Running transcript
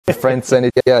Friends sent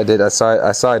it. Yeah, I did. I saw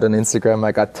it on Instagram.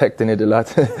 I got tagged in it a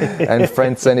lot, and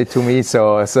friends sent it to me.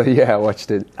 So yeah, I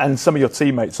watched it. And some of your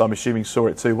teammates, I'm assuming, saw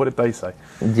it too. What did they say?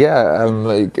 Yeah,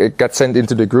 it got sent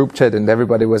into the group chat, and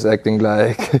everybody was acting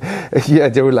like, yeah,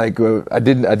 they were like, I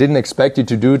didn't expect you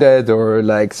to do that, or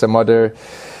like some other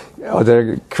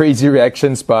crazy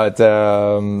reactions. But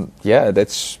yeah,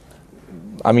 that's.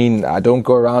 I mean, I don't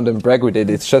go around and brag with it.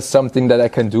 It's just something that I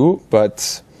can do.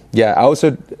 But yeah, I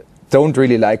also don't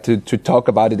really like to talk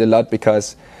about it a lot,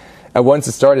 because once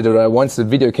it started, or once the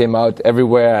video came out,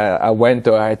 everywhere I went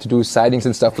or I had to do sightings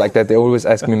and stuff like that, they always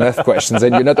ask me math questions,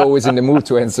 and you're not always in the mood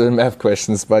to answer math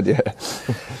questions. But yeah.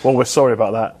 Well, we're sorry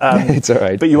about that. It's all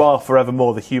right. But you are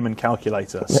forevermore the human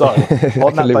calculator. So,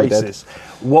 on that basis,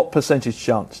 what percentage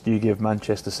chance do you give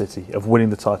Manchester City of winning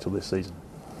the title this season?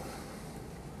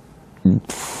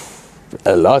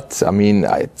 A lot. I mean,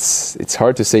 it's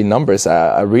hard to say numbers.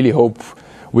 I really hope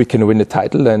we can win the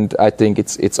title, and I think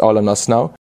it's all on us now.